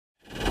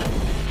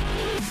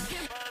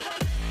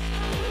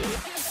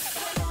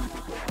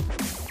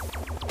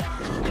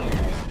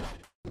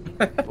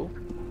Cool.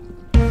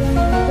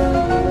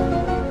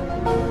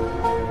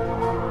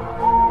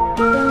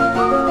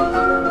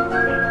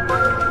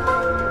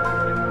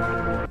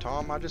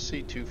 Tom, I just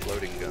see 2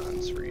 floating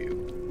guns for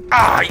you.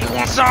 Ah, you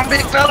want some,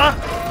 big fella?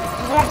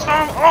 You want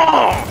some?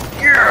 Oh,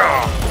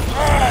 yeah!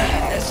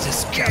 Oh, That's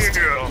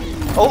disgusting.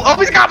 yeah. Oh,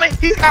 he's got me!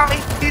 He's got me!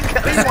 He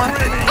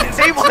wants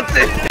it! He wants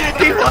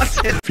it! He wants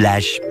it!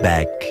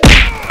 Flashback.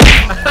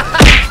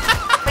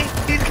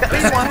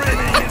 He wants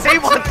it! He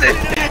wants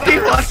it! He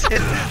wants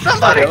it!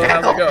 Somebody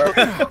help!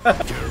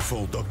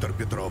 Careful, Dr.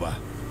 Petrova.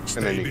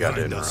 And then you got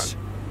in run.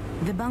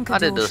 The bunker I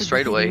did door the should be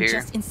straightaway hidden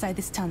here. just inside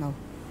this tunnel.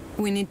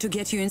 We need to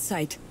get you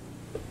inside.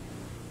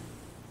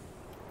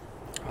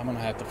 I'm gonna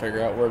have to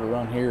figure out where to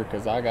run here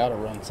because I gotta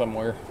run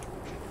somewhere.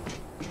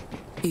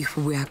 If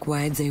we are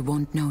quiet, they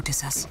won't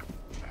notice us.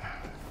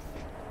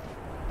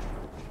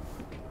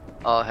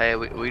 Oh, hey,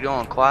 we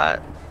doing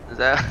quiet? Is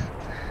that?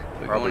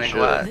 We Probably going in should.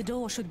 quiet? The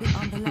door should be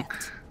on the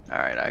left.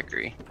 Alright, I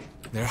agree.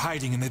 They're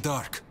hiding in the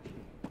dark.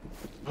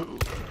 Oh,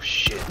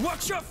 shit.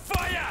 Watch your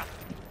fire!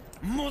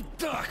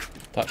 Mutak!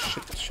 Thought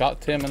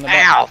shot Tim in the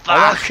back. Ow, All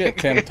that fuck. shit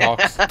Tim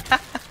talks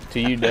to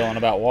you, Dylan,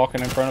 about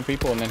walking in front of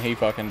people, and then he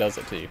fucking does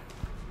it to you.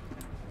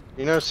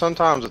 You know,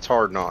 sometimes it's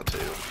hard not to.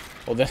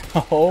 Well, then,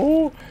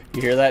 oh,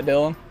 you hear that,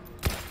 Dylan?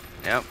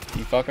 Yep.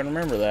 You fucking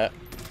remember that.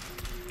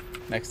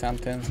 Next time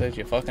Tim says,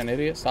 you fucking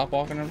idiot, stop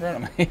walking in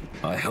front of me.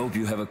 I hope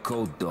you have a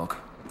cold, Doc.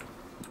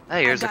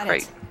 Hey, here's a got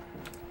crate. it.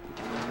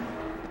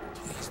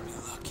 Please be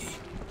lucky.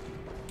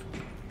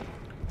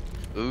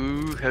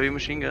 Ooh, heavy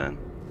machine gun.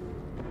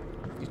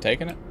 You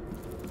taking it?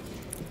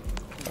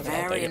 Okay,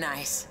 I'll take Very it.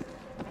 nice.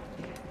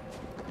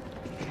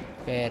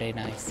 Very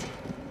nice.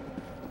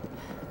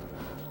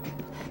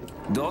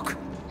 Doc,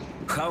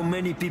 how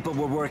many people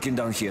were working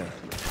down here?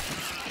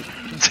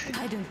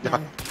 I don't know.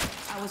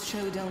 I was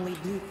showed only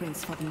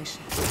blueprints for the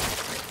mission.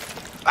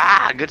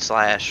 Ah, good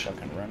slash.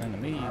 Fucking run into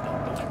me,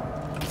 don't do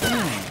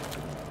it.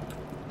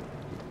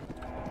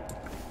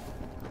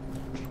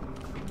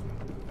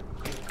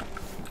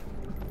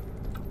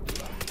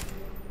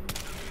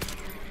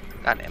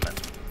 God damn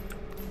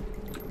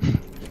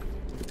it.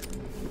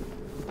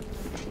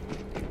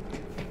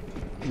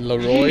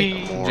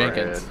 Leroy More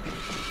Jenkins.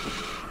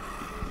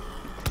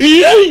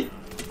 red.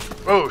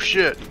 Oh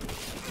shit!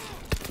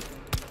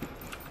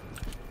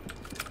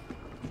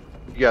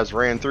 You guys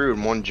ran through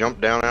and one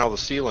jumped down out of the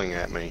ceiling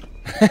at me.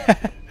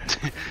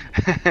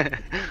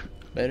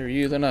 Better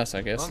you than us,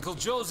 I guess. Uncle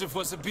Joseph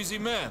was a busy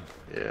man.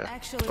 Yeah,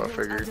 Actually, that's what I built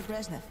figured. after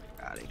Brezhnev.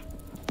 Got him.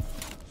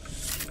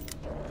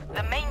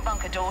 The main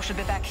bunker door should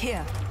be back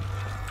here.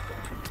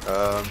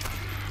 Um,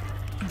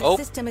 The Oh.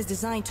 system is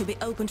designed to be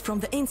opened from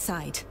the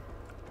inside.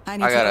 I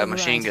need I to got a override.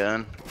 machine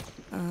gun.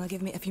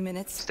 Give me a few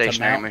minutes.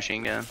 Stationary mount?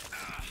 machine gun.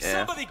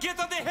 Yeah. Somebody get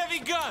on the heavy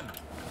gun!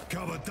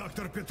 Cover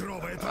Dr.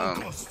 Petrova at all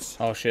costs.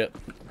 Oh shit.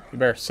 You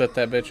better set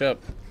that bitch up.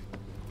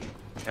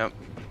 Yep.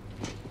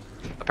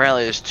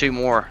 Apparently there's 2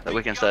 more that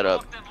we can set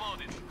up.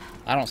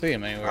 I don't see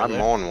him anywhere. I'm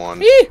there. on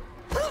one. Eee!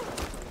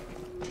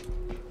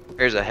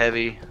 Here's a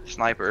heavy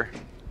sniper.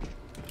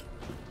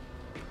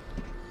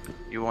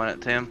 You want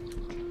it, Tim?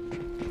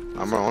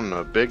 I'm on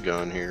the big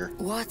gun here,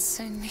 What's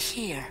in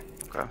here?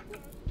 Okay.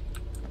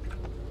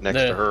 next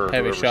The to her.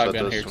 heavy whoever set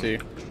shotgun this here one. too.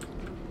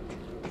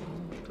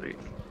 Sweet.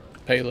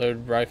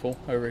 Payload rifle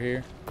over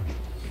here.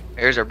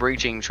 Here's a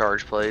breaching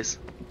charge place.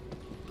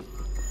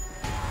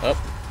 Up.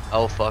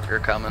 Oh fuck, they're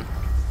coming.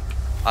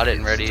 I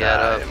didn't ready that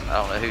up. I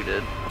don't know who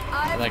did.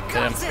 I've think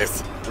got Tim-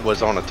 this. It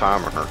was on a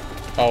timer.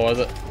 Oh, was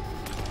it?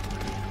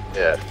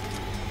 Yeah.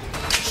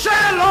 Say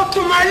hello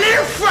to my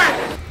little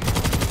friend!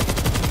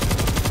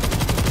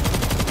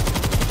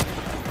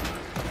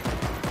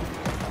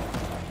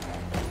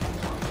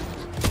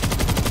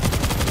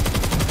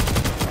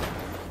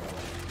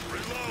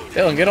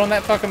 Dylan, get on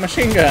that fucking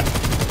machine gun.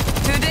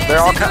 They're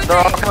all coming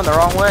the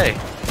wrong way.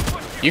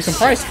 You can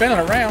probably spin it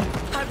around.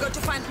 I've got to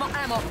find more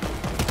ammo.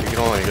 You can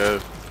only go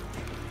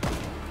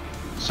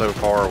so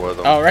far with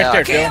them. Oh, right Yeah,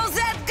 there, I can't. Dylan.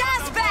 that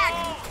gas bag!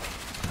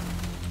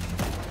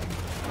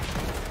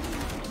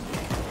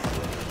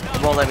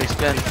 It won't let me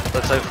spin,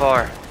 but so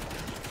far.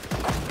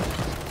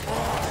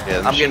 Yeah,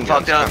 the I'm getting machine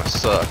fucked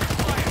guns up. kinda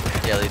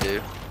suck. Yeah, they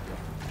do.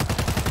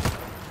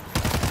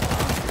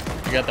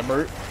 You got the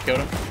brute? Killed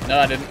him? No,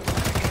 I didn't.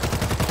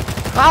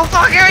 Oh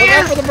fuck, here he Look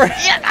out is! for the brute.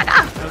 Yeah,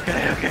 no.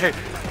 Okay, okay.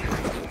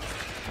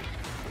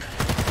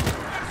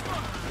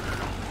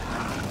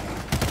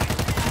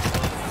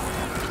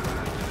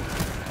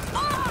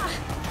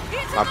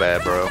 My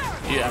bad, bro.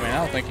 Yeah, I mean, I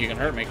don't think you can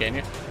hurt me, can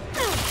you?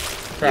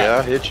 Try. Yeah,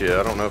 I hit you.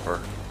 I don't know if I...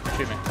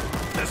 Shoot me.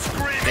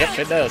 Yep,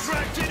 it does.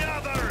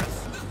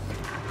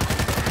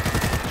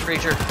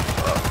 Screecher.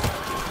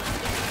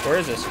 Where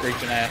is this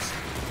screeching ass?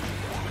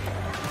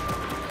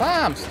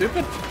 Climb,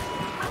 stupid.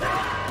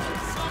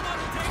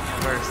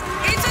 Where's...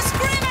 It's a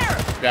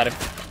screamer! Got him.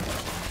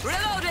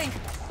 Reloading!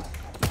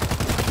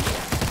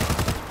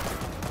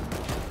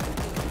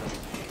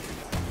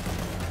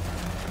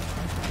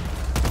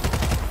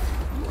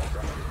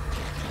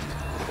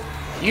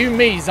 You,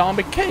 me,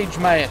 zombie cage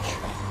match.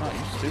 Oh,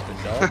 you stupid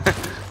dog.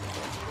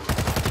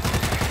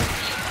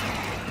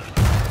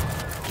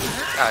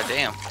 God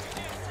damn.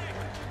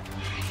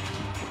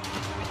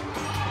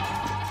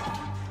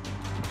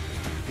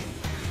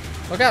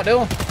 Look out,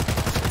 Dylan.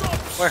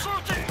 Where?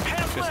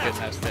 Just getting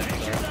that step,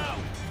 sorry.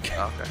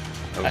 Oh, okay.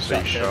 I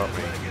OC shot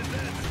me.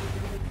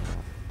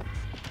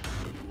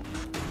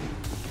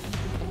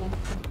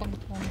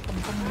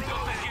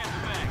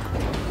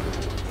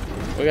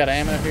 We got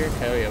ammo here?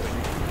 Hell yeah, we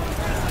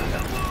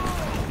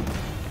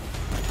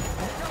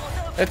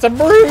do. It's a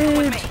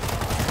brood!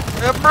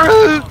 A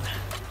brood!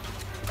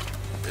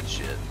 Good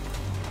shit.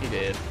 He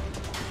did.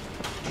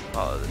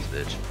 Oh, this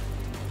bitch.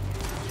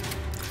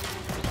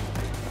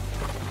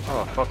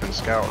 Oh, a fucking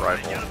scout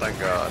rifle. Thank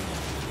God.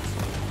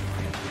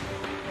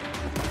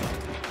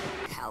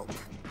 Help.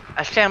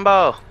 A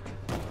Shambo!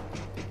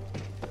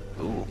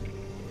 Ooh.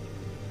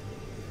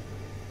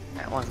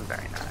 That wasn't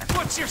very nice.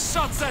 What's your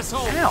shots,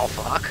 asshole? Ow,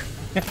 fuck.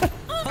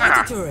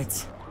 Body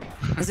turrets.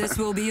 This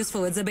will be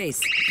useful at the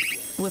base.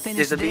 We'll finish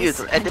This will be this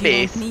useful at and the we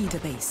base. won't need a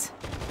base.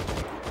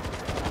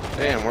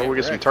 Damn, where we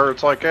get some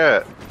turrets like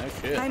that? No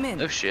shit. I'm in.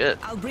 No shit.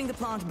 I'll bring the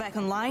plant back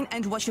online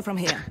and watch you from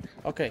here.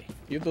 Okay,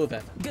 you do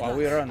that. Good While luck.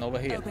 we run over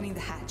here. Opening the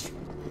hatch.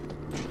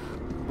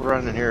 We're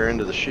running here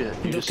into the shit.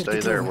 You just Look at stay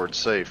the there door. where it's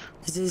safe.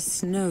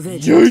 This no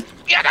veggie.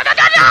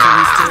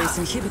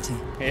 Inhibitor.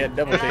 He had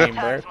double team,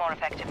 bro. Times more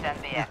effective than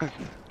VX.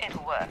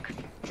 It'll work.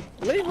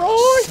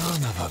 Leroy!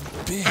 Son of a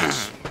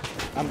bitch.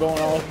 I'm going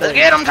all Let's three.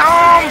 get him,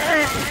 Tom!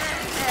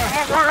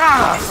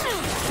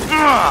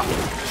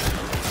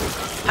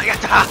 I got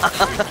Tom!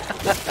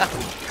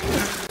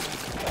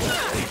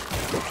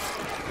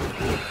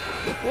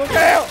 Look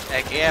out!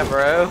 Heck yeah,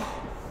 bro.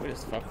 We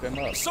just fucked them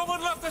up.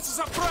 Someone left us a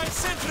surprise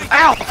sentry.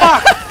 Ow,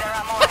 fuck! There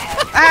are more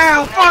ahead.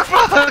 Ow,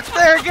 fuck!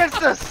 They're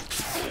against us!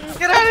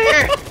 Get out of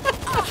here!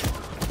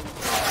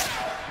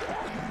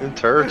 Them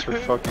turrets were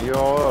fucking you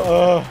all up.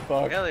 Oh,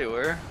 fuck. Yeah, they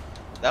were.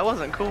 That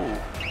wasn't cool.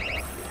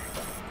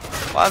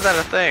 Why is that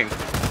a thing?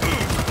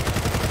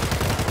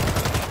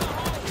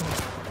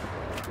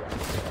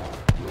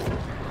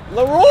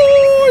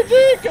 Leroy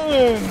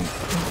Jenkins!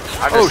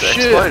 I Oh, just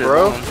shit, exploded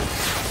bro. one.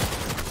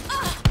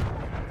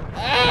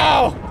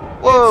 Ow!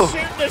 Whoa!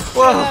 Shoot the shit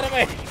Whoa. out of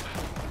me!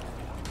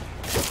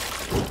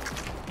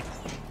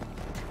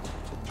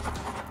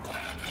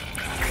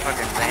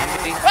 Fucking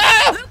Zandy.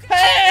 Ah!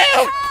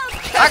 Help!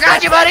 I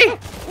got you, buddy!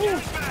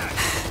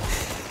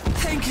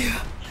 Thank you.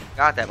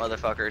 Got that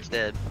motherfucker, it's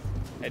dead.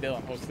 Hey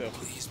Dylan, hold still.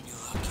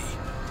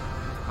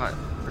 What?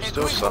 There's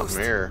still something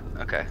here.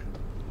 Okay.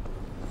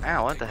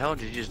 Ow, what the hell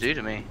did you just do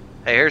to me?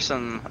 Hey, here's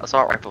some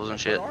assault rifles and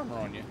Put shit. armor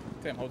on you.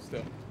 Tim, hold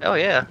still. Oh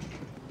yeah.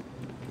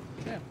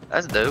 Yeah.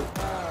 That's dope.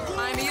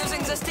 I'm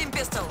using the steam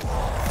pistol.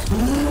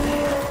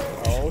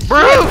 Oh, shit.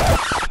 Bro!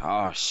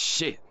 Oh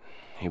shit.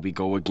 Here we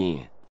go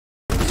again.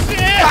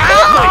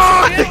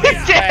 Oh!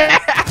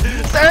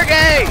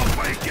 Sergey!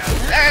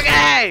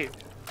 Sergey!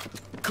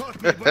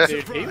 Caught me by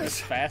Dude, he was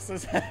surprise. fast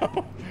as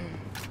hell.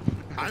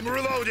 I'm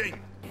reloading.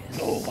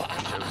 There's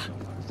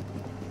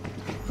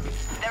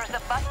a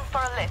button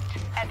for a lift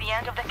at the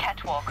end of the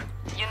catwalk.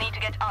 You need to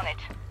get on it.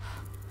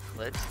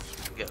 Let's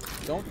go.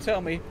 Don't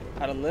tell me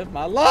how to live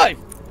my life!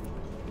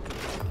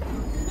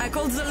 I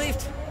called the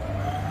lift.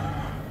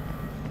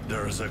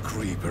 There's a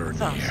creeper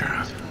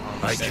near.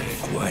 I keep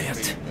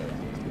quiet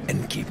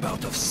and keep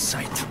out of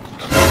sight.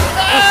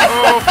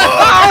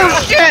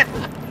 Oh shit!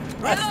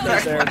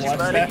 Sit there and watch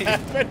that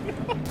happen.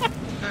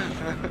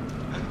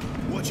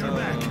 Watch your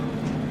back.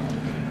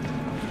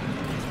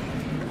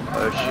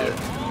 Oh shit.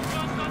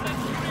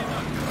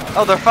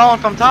 Oh, they're falling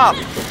from top.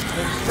 There's a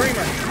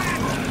screamer!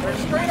 There's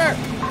a screamer!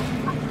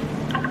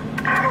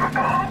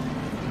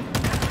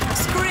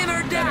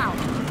 Screamer down.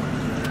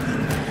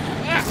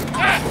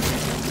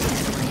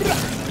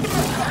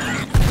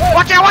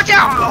 Watch out! Watch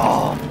out!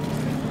 Oh.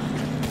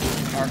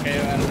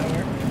 RKO out of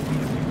nowhere.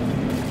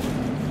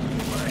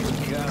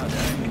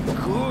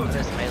 I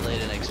just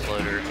meleeed an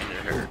exploder and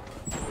it hurt.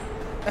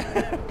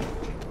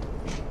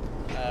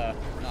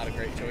 Not a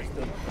great choice,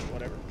 but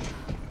whatever.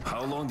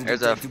 How long did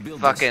There's it a take to build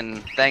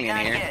fucking thing in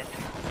 9 here. years.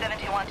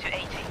 71 to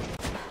 80.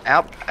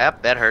 Ow,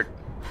 that hurt.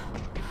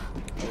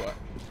 What?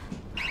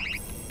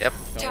 Yep.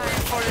 Time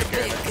for the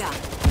big gun.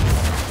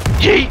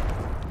 Yeet!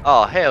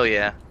 Oh, hell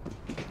yeah.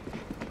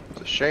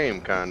 It's a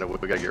shame, kinda. We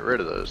gotta get rid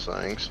of those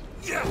things.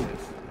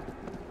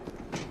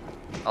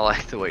 I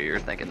like the way you're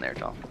thinking there,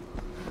 Tom.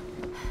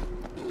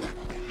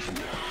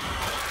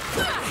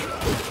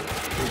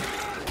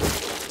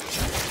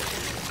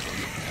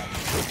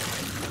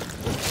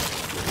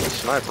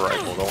 Sniper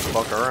rifle don't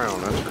fuck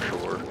around, that's for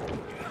sure.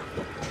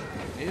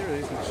 Neither of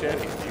these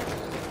machetes, dude.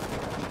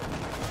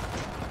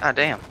 Ah,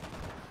 damn.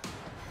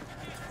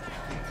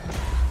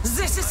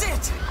 This is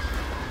it.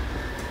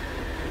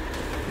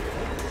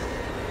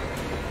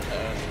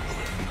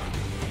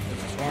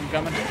 There's a storm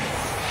coming.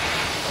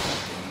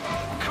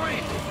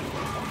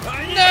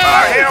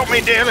 Help me,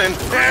 Dylan!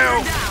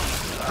 Help!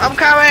 I'm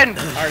coming! I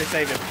already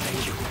saved him.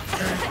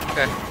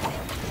 Okay.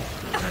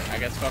 I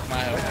guess fuck my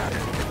health.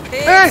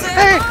 Hey,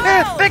 hey,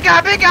 hey! Big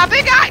guy, big guy,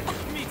 big guy!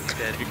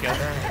 Did you kill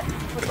him?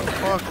 What the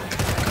fuck?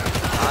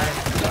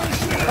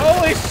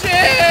 Holy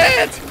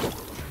shit!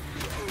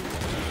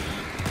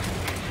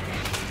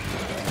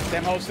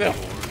 Goddamn, hold still.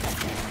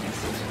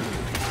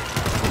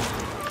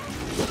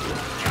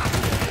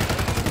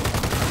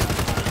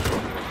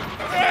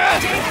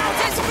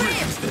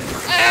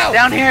 Ow!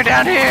 Down here,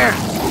 down here!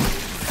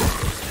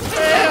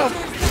 Help!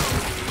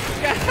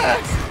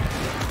 Guys!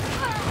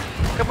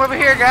 Come over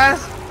here, guys!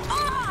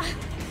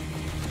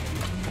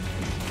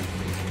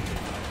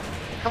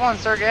 Come on,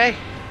 Sergey!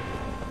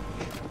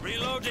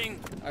 Reloading.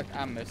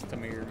 I missed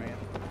Tamir, man.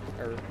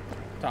 Or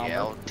Tom.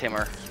 Yeah, old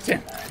Timmer.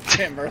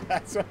 Timber,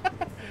 that's what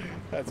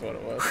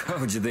it was.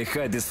 How did they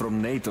hide this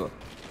from NATO?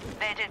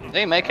 They didn't. Did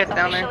they make it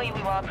down there? Officially,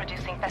 we were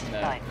producing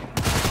pesticides.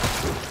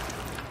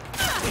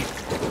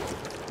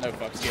 No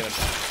fucks, get him.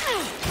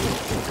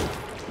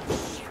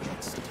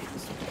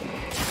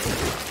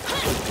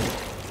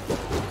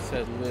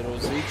 Said little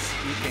Zeke,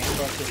 you can't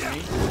fuck with me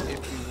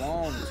if you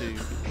want to.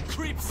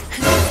 Creeps.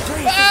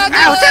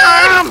 Ow,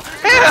 Tom!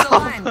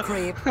 Line,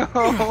 creep.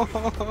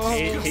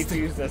 He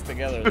fused us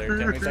together there,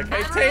 Tim. He's like,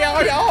 hey,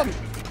 T.O.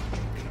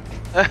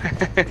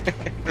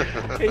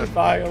 He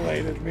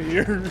violated me.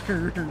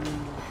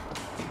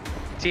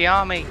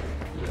 Tiami.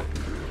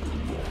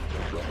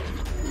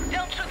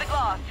 Don't shoot the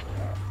glass.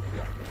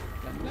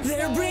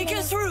 They're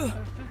breaking through.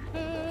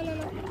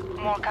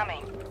 More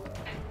coming.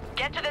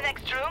 Get to the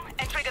next room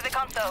and trigger the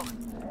console.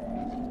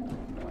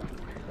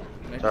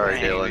 Sorry,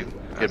 Dylan.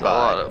 That's a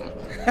lot Goodbye. of them.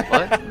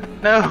 What?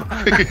 No.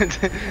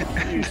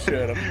 You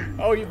should have.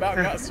 Oh, you about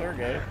got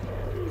Sergey.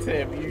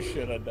 Tim, you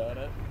should have done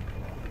it.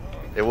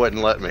 It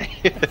wouldn't let me.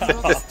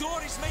 This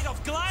door is made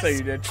of glass. So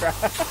you did try.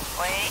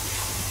 Wait.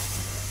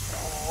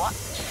 What?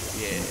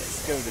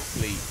 Yes, go to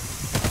sleep.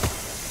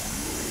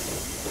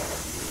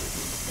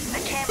 The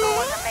chamber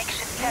was a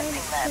makeshift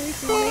testing lab.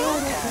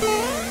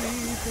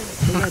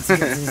 Let's get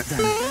this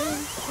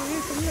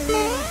done.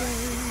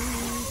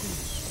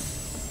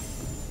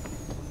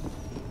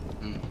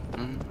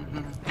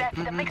 That's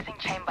the mixing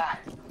chamber.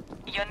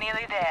 You're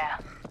nearly there.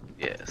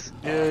 Yes.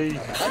 Yay.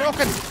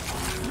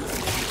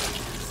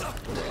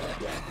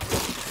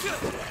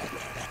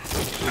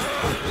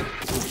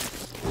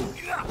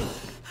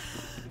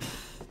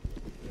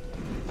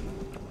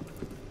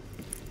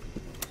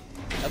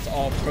 That's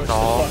all push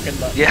all- the fucking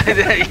button. Yeah. A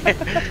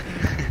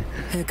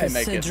They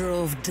make it.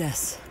 cathedral of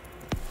death.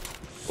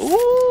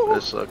 Ooh.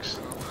 This looks.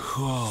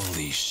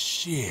 Holy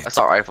shit. That's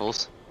our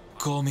rifles.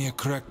 Call me a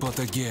crackpot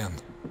again.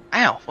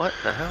 Ow, what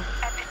the hell?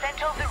 At the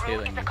center of the room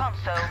Healing is a you.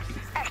 console.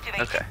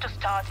 Activate Okay. it to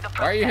start the process.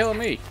 Why are you healing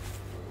me?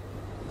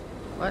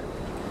 What?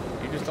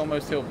 You just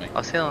almost healed me. I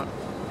was healing.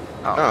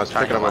 Oh, Oh, it's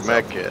trying to picking up heal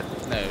a myself. med kit.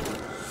 No.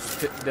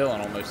 Dylan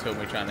almost healed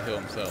me trying to heal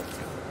himself.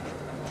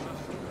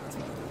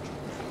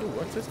 Ooh,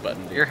 what's this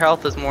button do? Your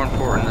health is more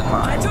important than I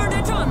mine. turned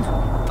it on.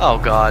 Oh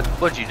god,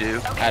 what'd you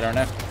do? I don't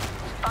know.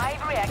 5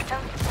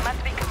 reactants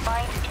must be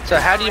combined into So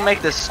how do you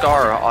make this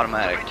star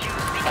automatic? reduce the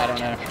I don't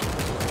know.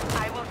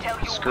 I will tell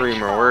you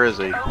Screamer, which where is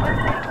he? open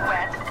and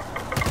when.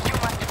 You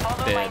must follow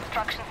my Dead.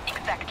 instructions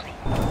exactly.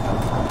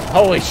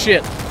 Holy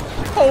shit!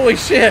 Holy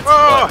shit!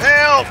 Oh,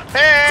 help!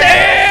 Help!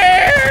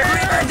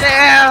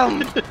 Damn!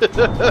 Look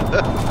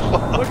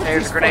at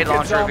There's these a grenade fucking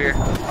launcher over here.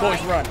 zombies.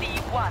 Boys, run.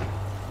 C1.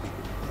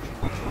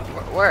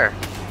 Where?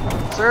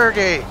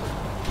 Sergey!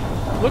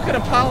 Look at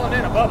them piling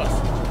in above us.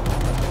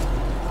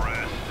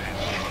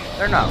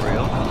 They're not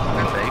real.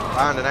 They're fake.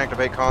 Find and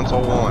activate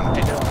console 1.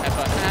 Hey, Dylan, have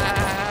fun.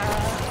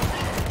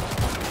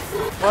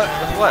 What?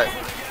 With what?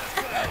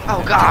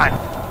 Oh god!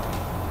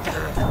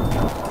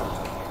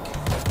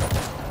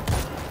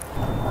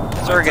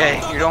 Sergey,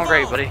 you're doing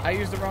great, buddy. I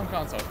used the wrong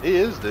console. He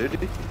is, dude.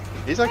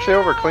 He's actually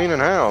over cleaning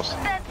house.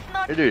 That's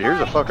not Hey, dude, here's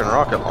a mine. fucking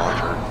rocket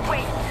launcher.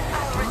 Wait,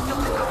 I'll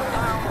restore the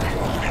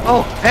compound.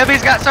 Oh,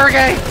 Heavy's got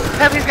Sergey!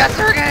 Heavy's got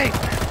Sergey!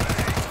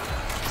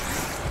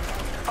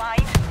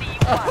 Find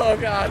C1. Oh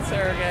god,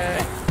 Sergey.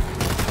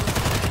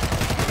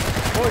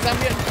 Boys, I'm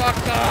getting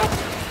fucked up.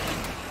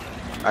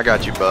 I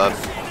got you, bub.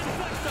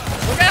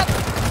 Look out!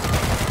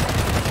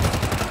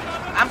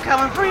 I'm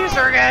coming for you,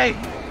 Sergey!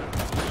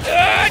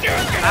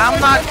 I'm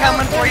not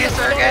coming for you,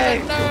 Sergey!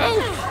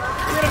 No!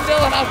 Get him,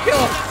 Dylan, I'll kill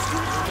him!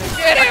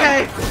 Get him!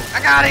 Okay, I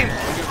got him!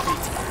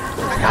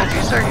 I got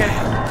you, Sergey!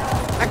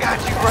 I got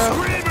you, bro!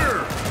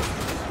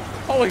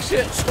 Holy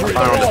shit! Look at the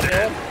Found wall, it.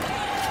 Dylan!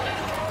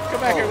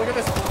 Come back here, look at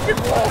this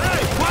fucking wall!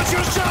 Watch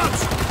your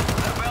shots!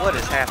 What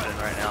is happening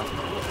right now?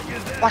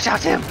 Watch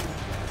out, Tim!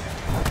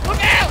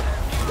 Look out!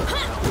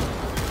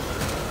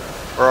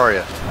 Where are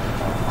you?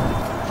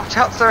 Watch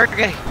out,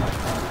 Sergey!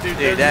 Dude,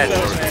 that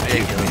is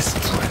ridiculous.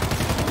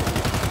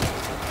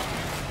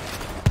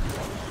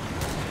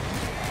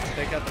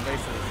 Take out the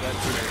base of this.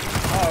 That's weird.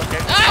 Oh,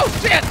 okay. Oh,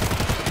 shit!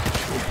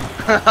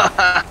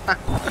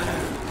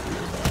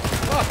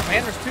 Fuck,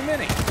 man, there's too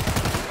many.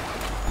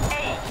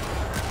 A.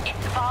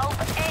 It's valve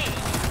A.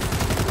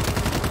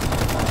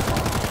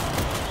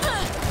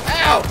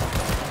 Ow!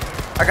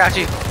 I got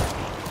you.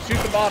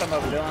 Shoot the bottom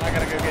of it, Dylan. I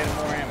gotta go get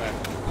more ammo.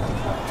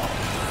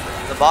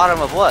 The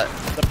bottom of what?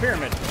 The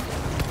pyramid.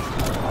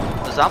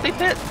 The zombie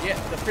pit? Yeah,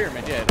 the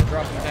pyramid, yeah, to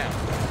drop them down.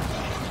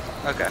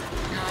 Okay.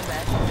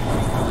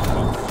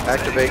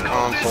 Activate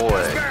console A.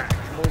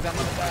 Boys, I'm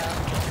gonna die.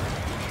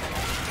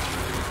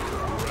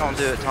 Don't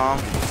do it, Tom.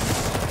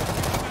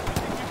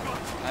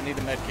 I need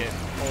a med kit.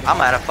 Hold I'm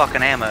on. out of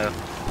fucking ammo.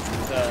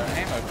 The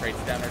ammo crate's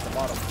down there at the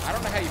bottom. I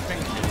don't know how you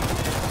finish it.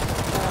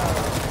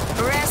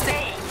 Rest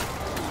A.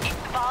 It's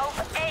valve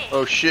A.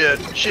 Oh shit!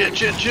 Shit!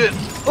 Shit! Shit!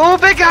 Oh,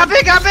 big guy,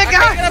 big guy, big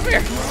guy! Get up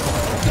here!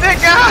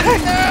 Big guy!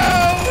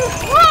 No!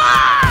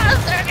 Ah,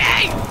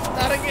 Sergey!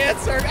 Not again,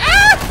 Sergey!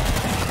 Ah!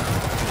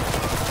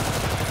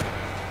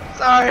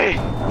 Sorry.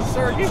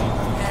 Sergey!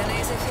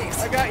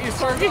 I got you,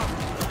 Sergey!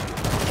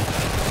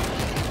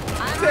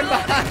 Stand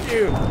behind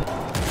you!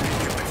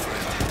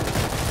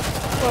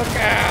 Look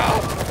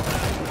out!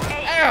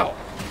 Ow!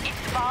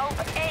 It's valve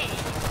A.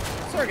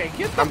 Sergey,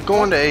 get the I'm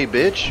going to A,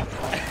 bitch.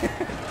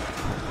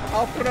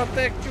 I'll put up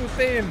that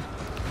Q-thing.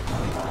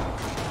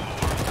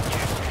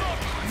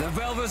 The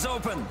valve is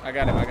open. I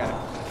got him, I got him.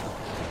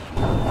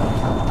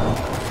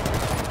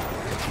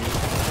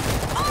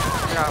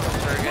 Good job,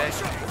 Sergey.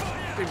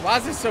 Dude, why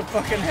is this so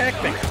fucking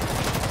hectic?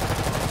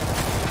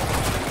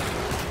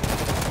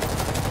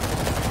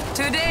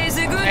 Today's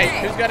a good Hey,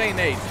 day. who's got any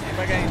nades?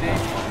 Anybody got any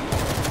nades?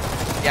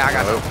 Yeah, I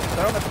got Nope.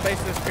 Throw them at the base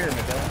of this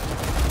pyramid, though.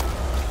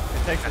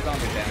 It takes the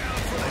zombies down.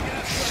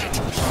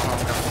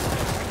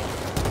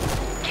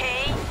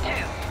 K2.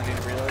 I need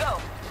to reload. Go.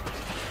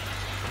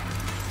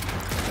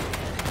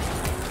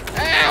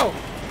 Ow!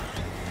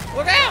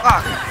 Look out!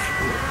 Fuck.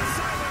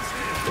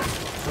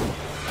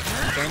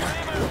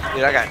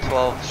 Dude, I got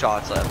 12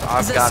 shots left.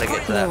 I've got to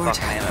get to that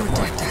fucking ammo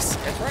point. It's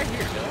right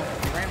here, Dylan.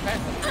 You ran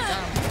past it 3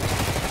 times.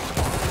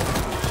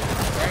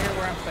 Right here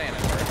where I'm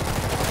standing, bro.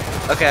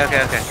 Okay,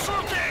 okay, okay.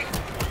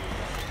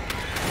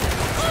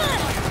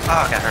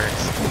 Oh, that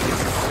hurts.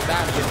 We're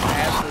dying to get some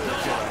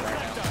absolute shit up right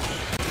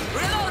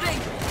Reloading.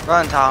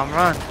 Run, Tom,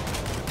 run. now.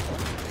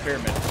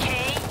 Pyramid.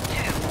 K2.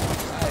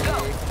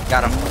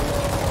 Got him.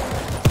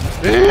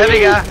 Heavy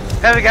guy.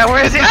 Heavy guy,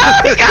 where is he? Oh,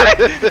 he got it!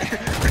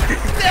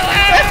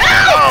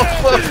 Oh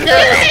fuck!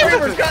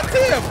 Screamer's got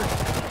him!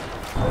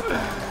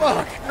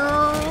 Fuck.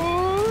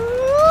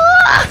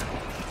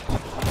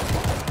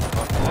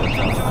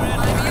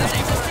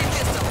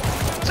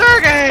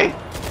 Sergey!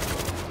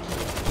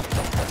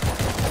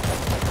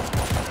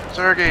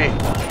 Sergey,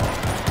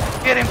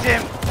 Get him,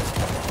 Tim.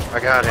 I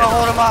got I'll him.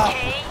 hold him off.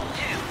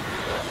 K2.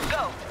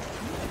 Go.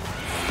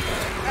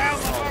 Ow,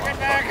 my fucking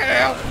back,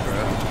 help!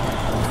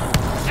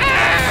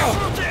 Ow!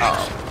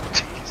 Oh,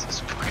 Jesus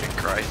fucking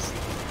Christ!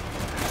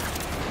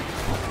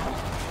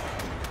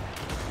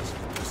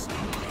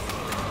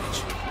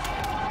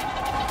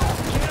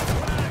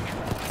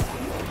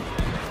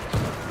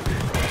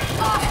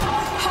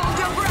 Hold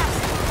your breath.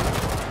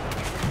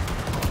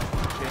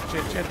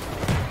 Shit.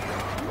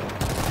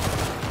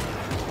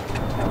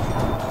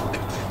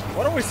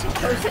 What are we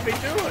supposed to be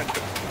doing?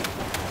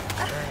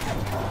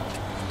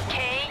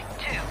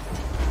 K2.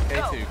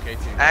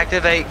 K2.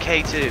 Activate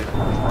K2.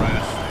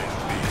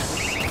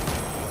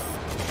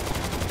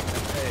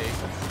 Hey.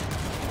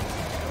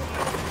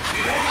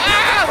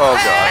 Oh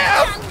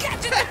god!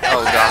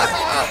 Oh god!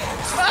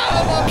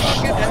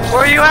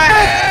 Where you at?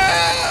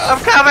 I'm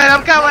coming. I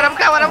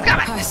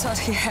thought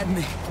he had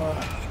me.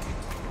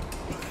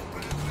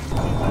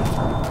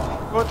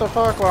 What the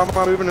fuck? Why am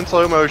I moving in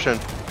slow motion? A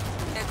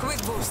quick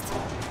boost.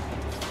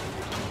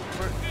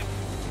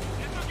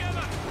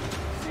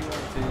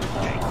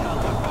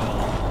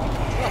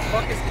 What the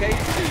fuck is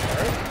K2,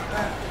 bro?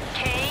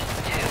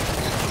 K2.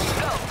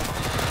 Go.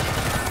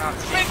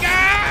 Big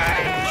guy!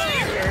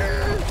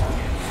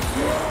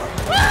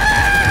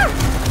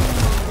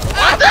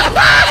 What the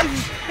fuck?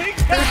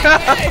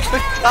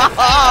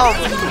 Tom!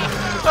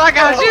 I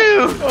got you!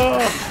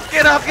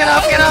 Get up, get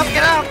up, get up,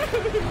 get up!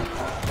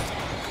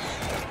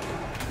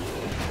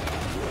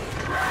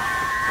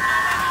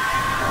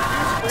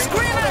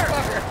 Screamer!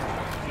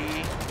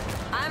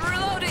 I'm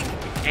reloading.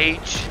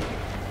 H.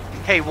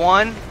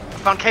 K1. I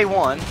found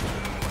K1.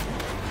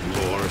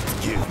 Lord,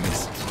 give me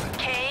strength.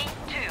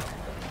 K2.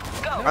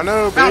 Go. I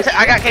know, Found bitch.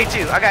 I got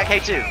K2. I got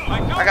K2.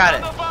 I got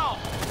it.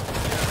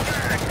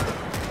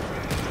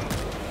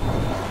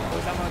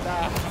 Boys, I'm gonna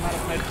die. I'm out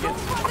of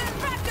medkits.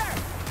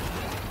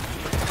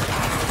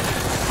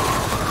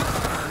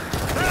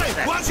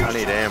 I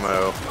need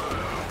ammo.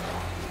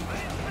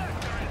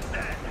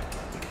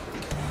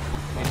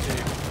 Me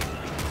too.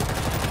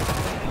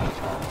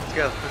 Let's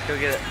go. Let's go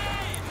get it.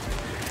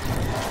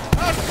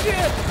 Oh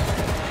shit!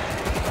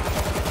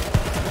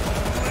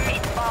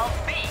 It's valve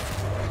B.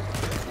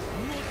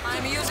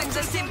 I'm using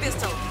the steam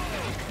pistol.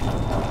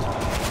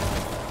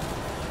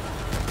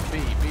 B.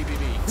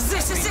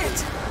 This is it.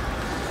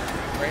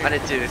 I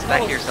did too. It's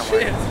back here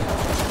somewhere. Shit.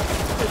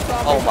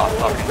 Oh my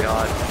fucking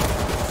god.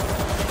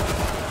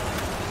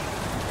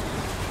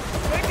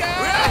 Big guy!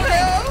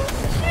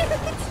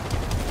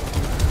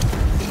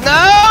 No!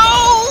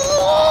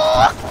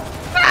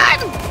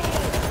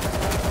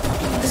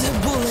 The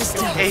bullets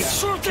down. H,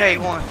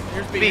 K1.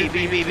 Here's B.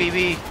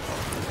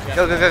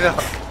 Go. I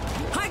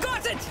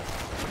got it.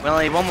 We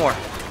only need one more.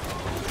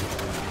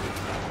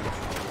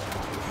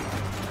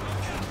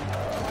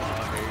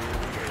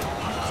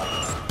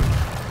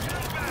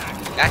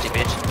 Gotcha,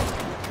 bitch.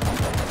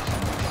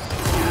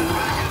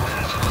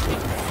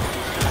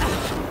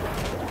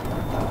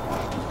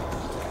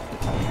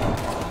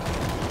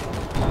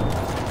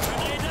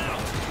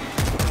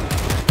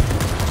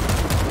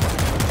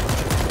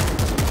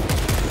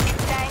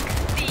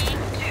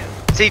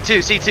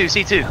 C2, C2,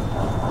 C2.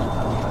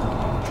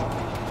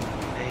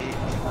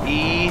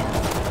 E,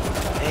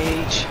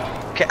 H.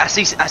 Okay, I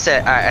see it.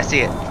 Alright, I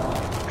see it.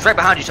 It's right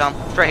behind you, Tom.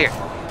 It's right here.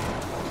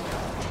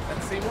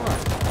 Let's see more.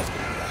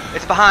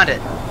 It's behind it.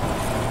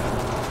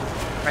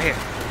 Right here.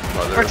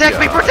 Mother Protect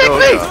of me! God. Protect Oh,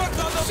 me! God.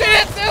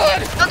 Shit, do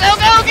it! Go, go,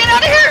 go! Get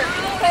out of here!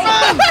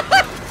 Run!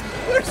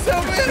 There's so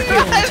many!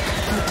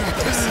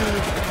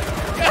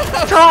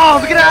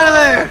 Tom, get out of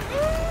there!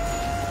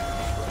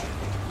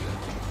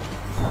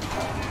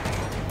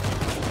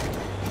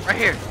 Right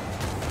here.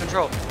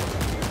 Control.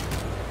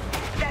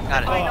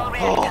 Got it.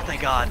 Oh,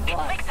 thank God.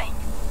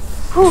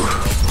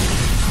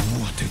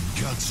 What in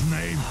God's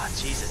name? Oh,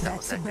 Jesus, that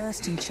was That's a hectic.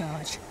 bursting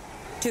charge.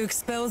 To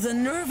expose a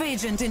nerve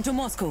agent into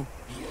Moscow.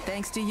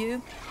 Thanks to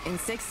you, in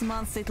 6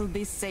 months it'll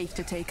be safe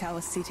to take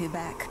our city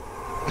back.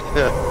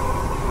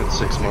 In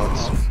 6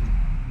 months.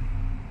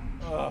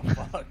 Oh,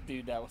 fuck,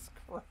 dude, that was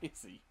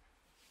crazy.